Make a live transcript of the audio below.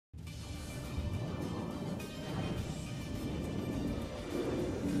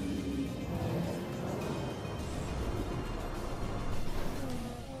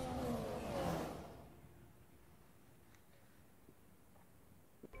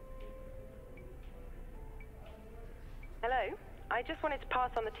I just wanted to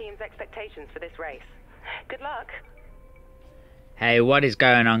pass on the team's expectations for this race. Good luck. Hey, what is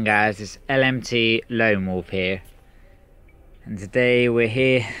going on, guys? It's LMT Lone Wolf here. And today we're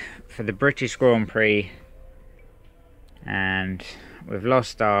here for the British Grand Prix. And we've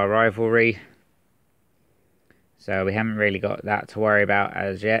lost our rivalry. So we haven't really got that to worry about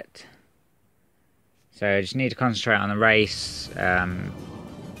as yet. So I just need to concentrate on the race. And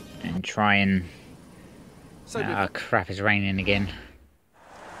try and... oh crap, it's raining again.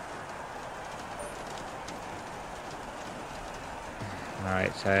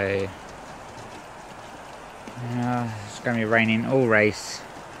 Right, so... it's going to be raining all race.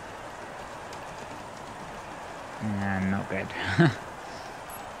 Not good.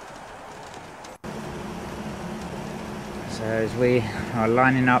 So as we are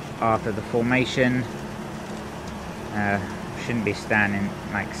lining up after the formation, shouldn't be standing,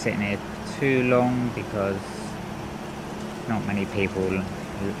 like sitting here too long because not many people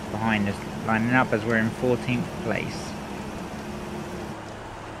behind us lining up as we're in 14th place.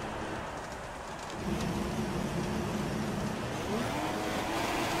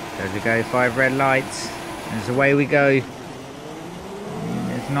 So as we go, 5 red lights, as away we go.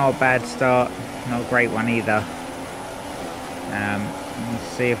 It's not a bad start, not a great one either. Let's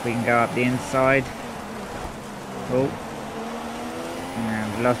see if we can go up the inside. Oh,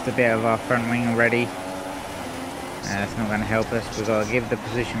 we've lost a bit of our front wing already. That's not going to help us. We've got to give the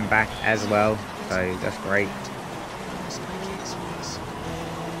position back as well, so that's great.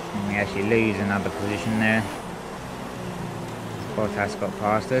 And we actually lose another position there. Bottas got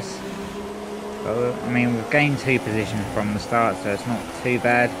past us. But, I mean, we've gained 2 positions from the start, so it's not too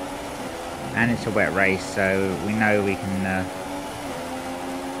bad. And it's a wet race, so we know we can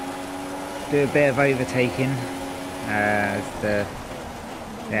do a bit of overtaking. As the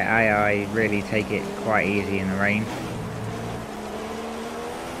AI really take it quite easy in the rain.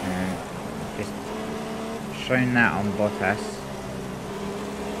 And just shown that on Bottas.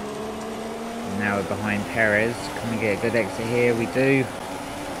 And now we're behind Perez. Can we get a good exit here? We do.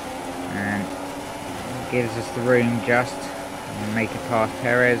 And it gives us the room just. And make it past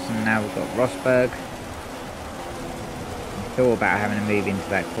Perez, and now we've got Rosberg. I thought about having to move into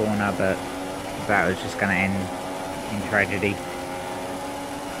that corner, but that was just going to end in tragedy.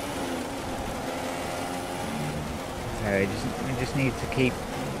 So we just need to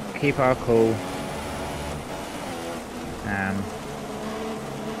keep our cool,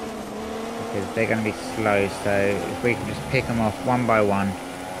 because they're going to be slow. So if we can just pick them off one by one,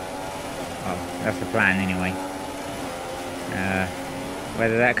 well, that's the plan anyway.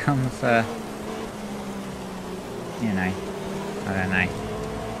 Whether that comes, you know, I don't know.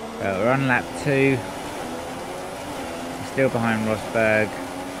 But we're on lap 2. We're still behind Rosberg.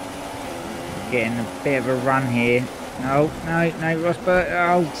 Getting a bit of a run here. No, Rosberg.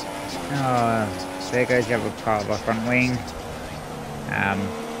 Oh, there goes the other part of our front wing.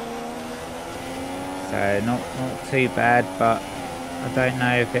 So not too bad, but I don't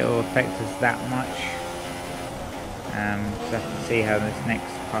know if it will affect us that much. Just have to see how this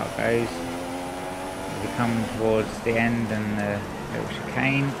next part goes. As we come towards the end and the little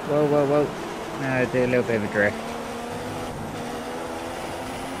chicane. Whoa. Do a little bit of a drift.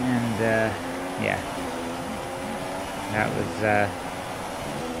 And yeah. That was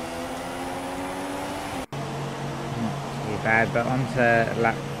not too bad. But on to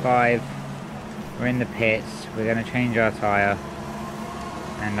lap 5. We're in the pits. We're going to change our tyre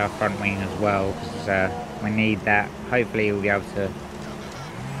and our front wing as well, because we need that. Hopefully we'll be able to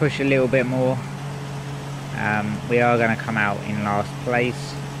push a little bit more. We are going to come out in last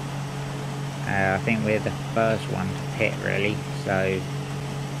place. I think we're the first one to pit really, so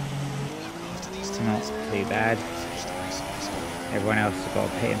it's not too bad. Everyone else has got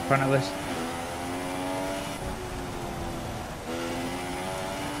a pit in front of us.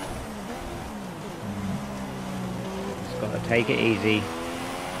 Just got to take it easy.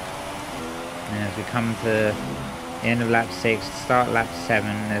 And as we come to the end of lap 6, start lap 7,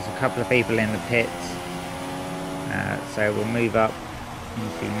 there's a couple of people in the pits. So we'll move up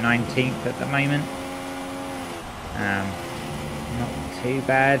into 19th at the moment. Not too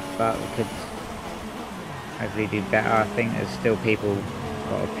bad, but we could hopefully do better. I think there's still people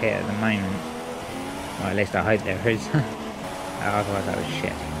got a pit at the moment. Well, at least I hope there is. Otherwise that was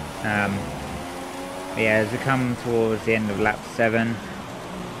shit. But yeah, as we come towards the end of lap 7,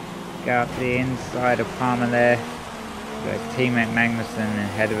 go up to the inside of Palmer there. We've got teammate Magnussen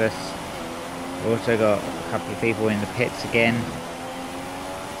ahead of us. We've also got a couple of people in the pits again.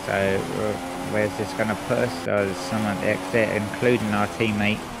 So where's this going to put us? So there's someone at the exit, including our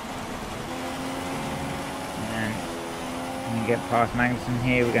teammate. And And get past Magnussen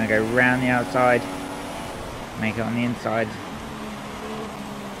here. We're going to go round the outside, make it on the inside,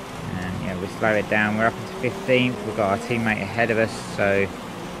 and yeah, we slow it down. We're up into 15th. We've got our teammate ahead of us, so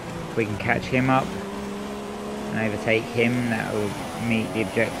if we can catch him up and overtake him, that will meet the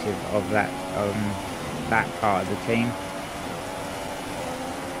objective of that part of the team.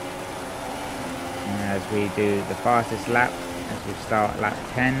 And as we do the fastest lap, as we start lap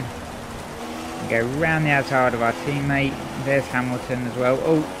 10, we go round the outside of our teammate. There's Hamilton as well.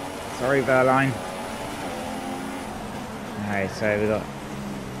 Oh, sorry, Verline. Okay, so we've got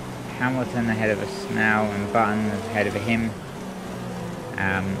Hamilton ahead of us now, and Button is ahead of him.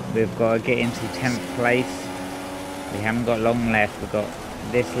 We've got to get into 10th place. We haven't got long left. We've got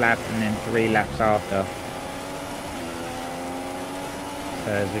this lap and then 3 laps after.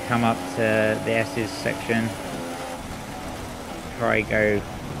 So as we come up to the S's section, try go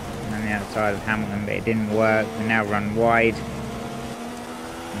on the outside of Hamilton, but it didn't work. We now run wide.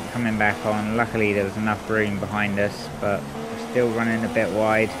 And coming back on, luckily there was enough room behind us, but we're still running a bit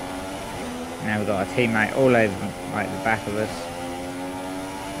wide. Now we've got our teammate all over like the back of us.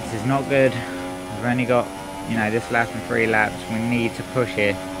 This is not good. We've only got, you know, this lap and 3 laps. We need to push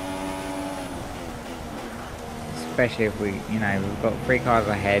here. Especially if we, you know, we've got 3 cars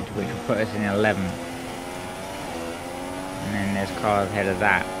ahead, which will put us in 11th. And then there's cars ahead of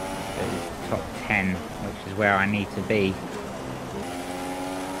that, the top 10, which is where I need to be.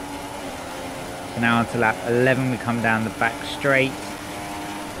 So now on to lap 11, we come down the back straight.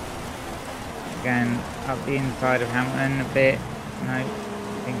 Going up the inside of Hamilton a bit. No, I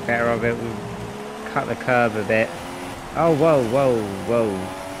think better of it. We've cut the curve a bit. Oh, whoa, whoa, whoa.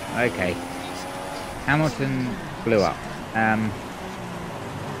 Okay. Hamilton blew up.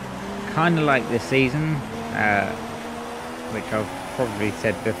 Kind of like this season, which I've probably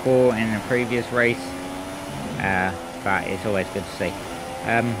said before in a previous race, but it's always good to see.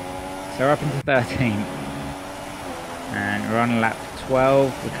 So we're up into 13th, and we're on lap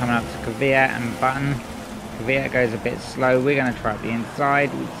 12. We're coming up to Kvyat and Button. Kvyat goes a bit slow. We're going to try up the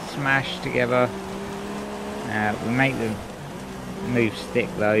inside. We smash together. We make the move stick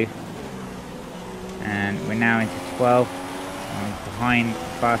though. And we're now into 12th. I'm behind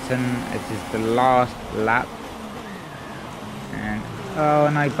Button. This is the last lap. And oh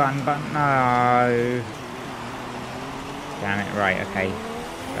no, Button, no. Damn it, right, okay.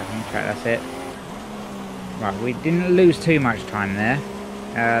 Back on track, that's it. Right, we didn't lose too much time there.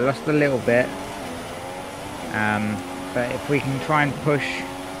 Lost a little bit. But if we can try and push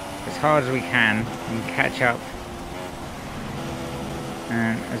as hard as we can and catch up.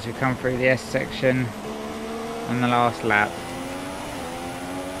 And as we come through the S section on the last lap,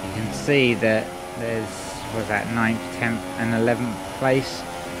 you can see that there's, what's that, 9th, 10th and 11th place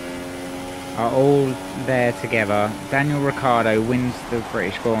are all there together. Daniel Ricciardo wins the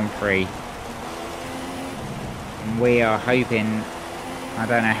British Grand Prix. And we are hoping, I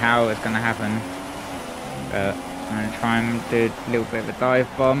don't know how it's going to happen, but I'm going to try and do a little bit of a dive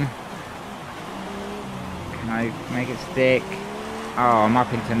bomb. Can I make it stick? Oh, I'm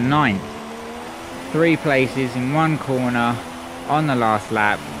up into 9th. 3 places in 1 corner on the last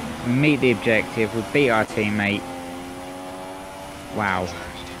lap. We meet the objective. We beat our teammate. Wow.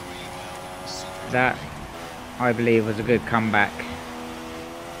 That, I believe, was a good comeback.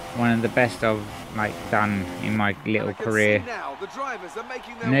 One of the best I've done in my little career.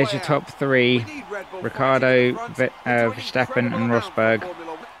 And there's your top 3: Ricciardo, Verstappen and Rosberg.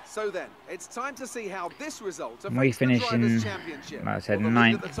 So then, it's time to see how this result we finish in, like I said,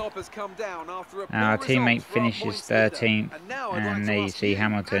 9th. Our teammate finishes 13th, and there you see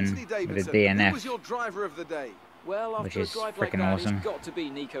Hamilton with a DNF, which is freaking awesome.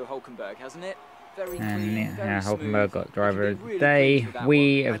 And yeah, Hulkenberg got driver of the day.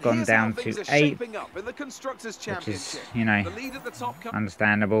 We have gone down to 8th, which is, you know,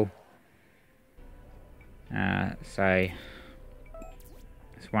 understandable. So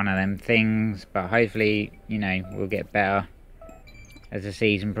it's one of them things, but hopefully, you know, we'll get better as the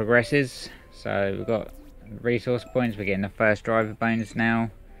season progresses. So we've got resource points. We're getting the first driver bonus now,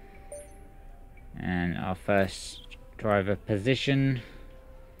 and our first driver position.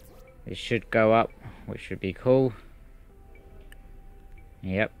 It should go up, which should be cool.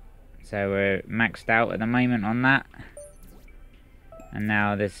 Yep. So we're maxed out at the moment on that. And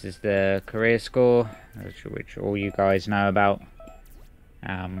now this is the career score, which all you guys know about.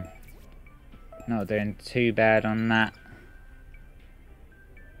 Not doing too bad on that.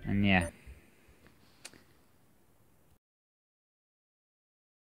 And yeah.